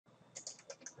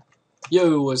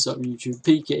Yo, what's up YouTube,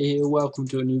 PK here, welcome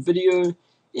to a new video.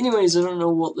 Anyways, I don't know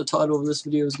what the title of this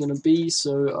video is going to be,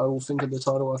 so I will think of the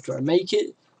title after I make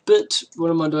it. But, what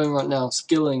am I doing right now?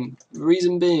 Skilling. The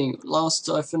reason being, last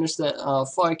I finished that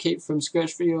fire cape from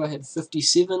scratch video, I had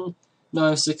 57, now I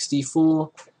have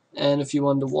 64. And if you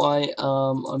wonder why,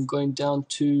 I'm going down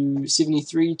to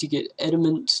 73 to get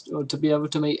adamant, or to be able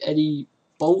to make addy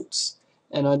bolts.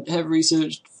 And I have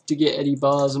researched to get addy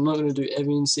bars. I'm not going to do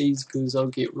avian seeds because I'll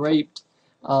get raped.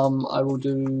 I will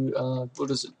do, what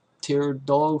is it, terror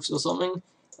dogs or something.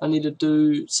 I need to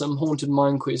do some haunted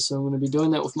mine quests, so I'm going to be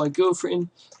doing that with my girlfriend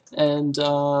and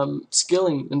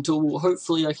skilling until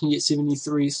hopefully I can get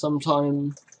 73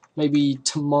 sometime, maybe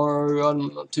tomorrow.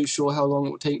 I'm not too sure how long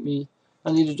it will take me.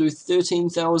 I need to do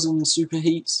 13,000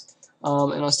 superheats,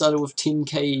 and I started with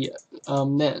 10k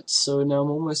nets, so now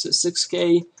I'm almost at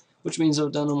 6k, which means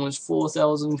I've done almost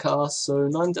 4,000 casts, so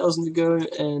 9,000 to go,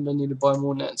 and I need to buy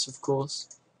more nets, of course.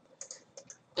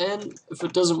 And if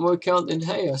it doesn't work out, then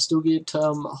hey, I still get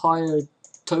higher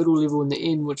total level in the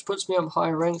end, which puts me up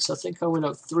higher ranks. I think I went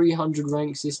up 300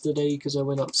 ranks yesterday because I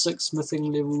went up 6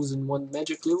 smithing levels and 1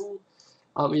 magic level.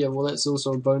 Yeah, well that's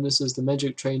also a bonus as the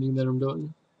magic training that I'm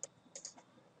doing.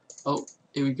 Oh,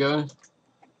 here we go.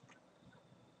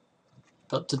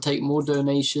 About to take more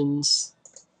donations.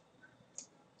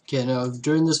 Okay, now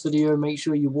during this video, make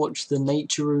sure you watch the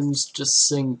nature runes just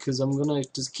sink, because I'm gonna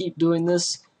just keep doing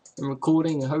this and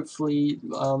recording, and hopefully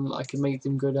I can make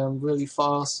them go down really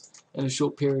fast in a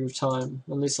short period of time,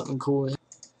 unless something cool.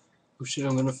 Oh shit,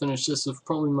 I'm gonna finish this with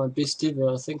probably my best ever.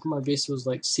 I think my best was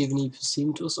like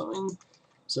 70% or something.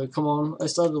 So come on, I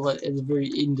started like at the very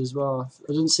end as well.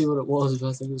 I didn't see what it was, but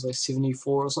I think it was like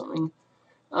 74 or something.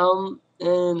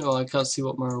 And I can't see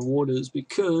what my reward is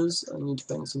because I need to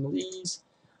bang some of these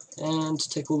and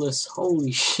take all this.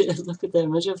 Holy shit, look at that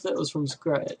image if that was from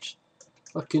scratch.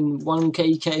 Fucking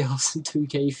 1k chaos and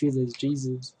 2k feathers,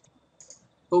 Jesus.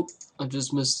 Oh, I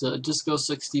just missed it. I just got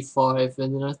 65,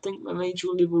 and then I think my major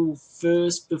level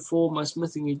first before my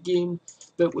smithing again,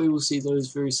 but we will see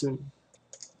those very soon.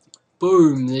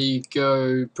 Boom, there you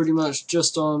go. Pretty much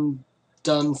just on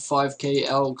done 5k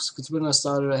elks, because when I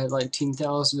started I had like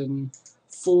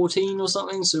 10,014 or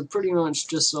something, so pretty much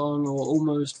just on or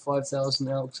almost 5,000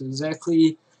 elks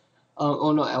exactly.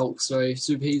 Or not elks, sorry,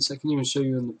 superheats. I can even show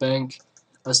you in the bank.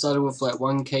 I started with like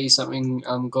 1k something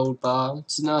gold bar,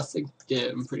 so now I think, yeah,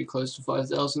 I'm pretty close to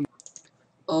 5,000.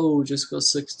 Oh, just got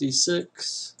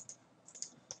 66.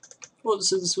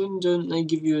 What's this? When don't they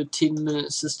give you a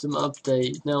 10-minute system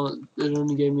update? Now it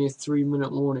only gave me a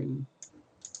 3-minute warning.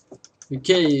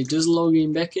 Okay, just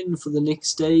logging back in for the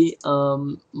next day.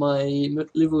 My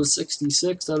level is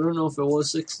 66. I don't know if it was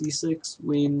 66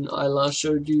 when I last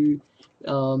showed you,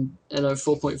 and I have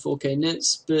 4.4k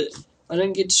nets, but I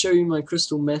didn't get to show you my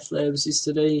Crystal Math Labs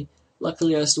yesterday.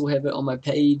 Luckily, I still have it on my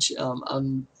page,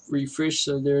 unrefreshed,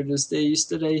 so there it is there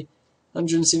yesterday.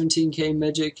 117k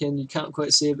magic, and you can't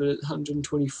quite see it, but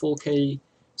 124k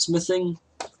smithing.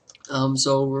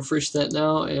 So I'll refresh that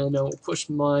now, and I'll push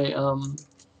my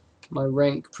my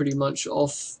rank pretty much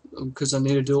off because I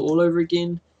need to do it all over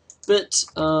again. But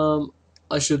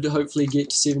I should hopefully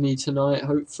get to 70 tonight,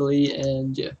 hopefully,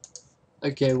 and yeah.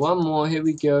 Okay, one more, here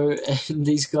we go, and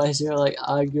these guys are like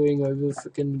arguing over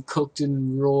freaking cooked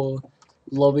and raw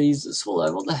lobbies. It's full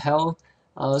like, what the hell?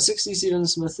 67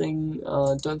 smithing,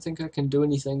 don't think I can do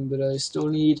anything, but I still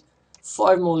need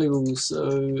 5 more levels,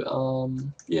 so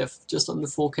yeah, just under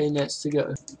 4k nets to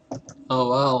go. Oh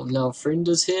wow, now a friend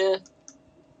is here.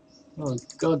 Oh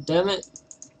god damn it.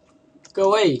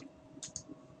 Go away!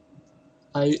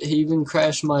 He even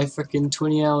crashed my freaking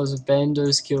 20 hours of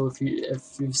Bandos kill if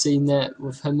you've seen that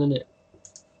with him in it.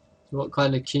 What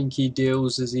kind of kinky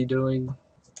deals is he doing?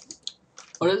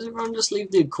 Why does everyone just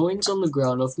leave their coins on the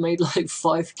ground? I've made like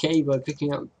 5k by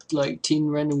picking up like 10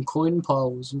 random coin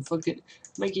piles and fucking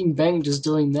making bank just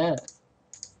doing that.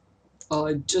 Oh,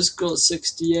 I just got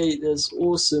 68, that's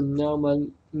awesome. Now my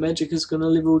magic is gonna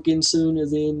level again soon, and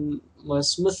then my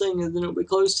smithing, and then it'll be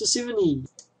close to 70.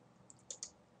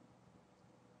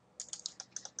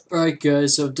 Alright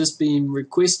guys, so I've just been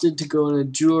requested to go on a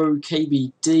duo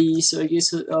KBD, so I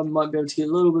guess I might be able to get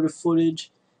a little bit of footage,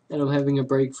 and I'm having a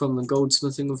break from the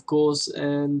goldsmithing of course,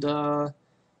 and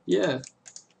yeah.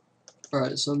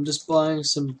 Alright, so I'm just buying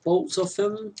some bolts off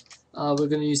him. We're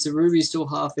going to use the ruby, still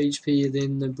half HP, and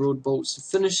then the broad bolts to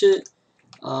finish it.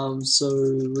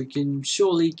 So we can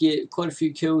surely get quite a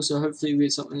few kills, so hopefully we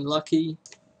get something lucky.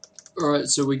 Alright,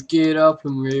 so we get up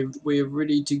and we're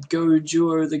ready to go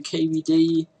duo the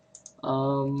KBD.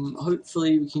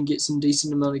 Hopefully we can get some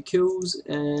decent amount of kills,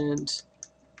 and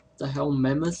the hell,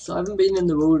 mammoth? I haven't been in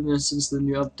the wilderness since the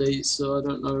new update, so I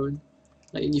don't know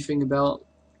like anything about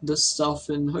this stuff,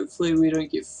 and hopefully we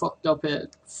don't get fucked up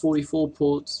at 44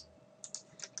 ports.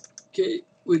 Okay,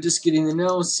 we're just getting there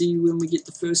now. See when we get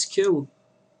the first kill.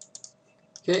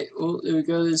 Okay, well, there we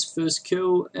go, there's first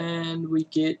kill, and we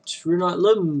get Runite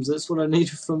Limbs. That's what I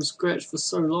needed from scratch for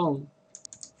so long.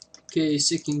 Okay,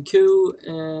 second kill,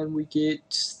 and we get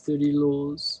 30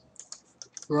 laws.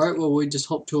 Right, well, we just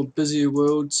hopped to a busier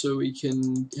world so we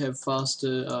can have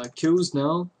faster kills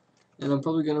now. And I'm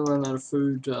probably going to run out of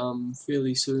food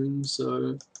fairly soon,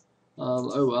 so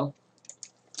oh well.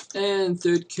 And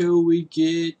third kill, we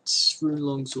get Rune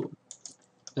Longsword.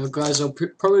 Now guys, I'll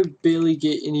probably barely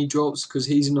get any drops because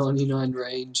he's 99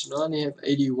 range, and I only have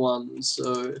 81,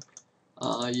 so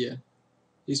yeah,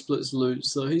 he splits loot,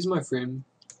 so he's my friend.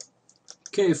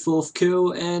 Okay, fourth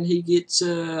kill, and he gets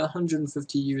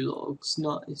 150 U-logs,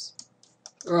 nice.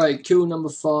 Alright, kill number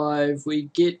 5, we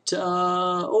get,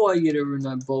 I get a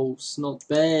Runite Bolts, not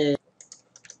bad.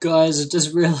 Guys, I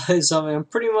just realized something, I'm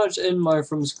pretty much in my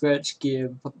from scratch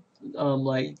gear.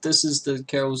 Like, this is the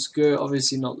Carol skirt,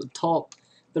 obviously not the top,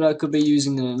 but I could be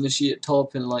using an initiate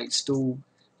top and like still,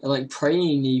 and like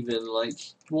praying even, like,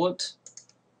 what?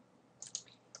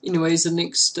 Anyways, the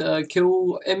next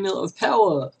kill, Amulet of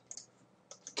Power.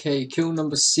 Okay, kill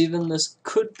number 7, this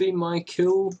could be my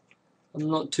kill. I'm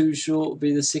not too sure, it'll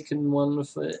be the second one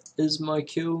if it is my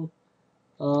kill.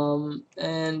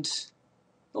 And,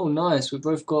 oh nice, we've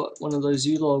both got one of those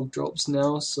U-log drops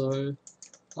now, so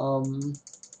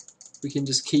we can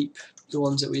just keep the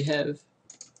ones that we have.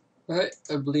 Right,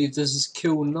 I believe this is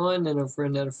kill 9, and I've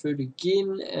run out of food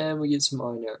again, and we get some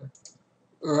iron arrow.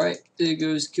 Alright, there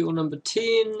goes kill number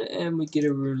 10, and we get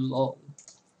a Rune Long.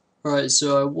 Alright,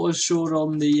 so I was short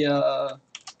on the,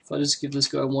 if I just give this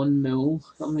guy 1 mil,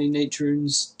 how many nature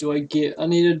runes do I get? I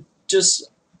needed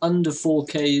just under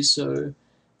 4k, so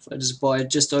if I just buy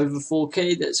just over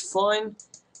 4k, that's fine.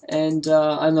 And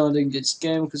I know I didn't get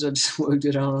scammed because I just worked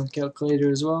it out on a calculator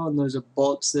as well, and those are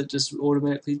bots that just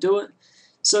automatically do it.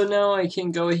 So now I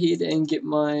can go ahead and get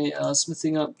my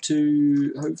smithing up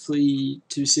to hopefully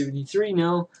 273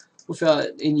 now without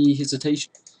any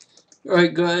hesitation.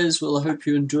 Alright guys, well I hope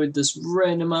you enjoyed this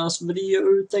random ass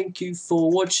video. Thank you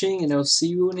for watching, and I'll see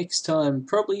you next time.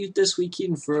 Probably this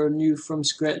weekend for a new from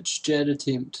scratch Jad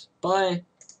attempt. Bye!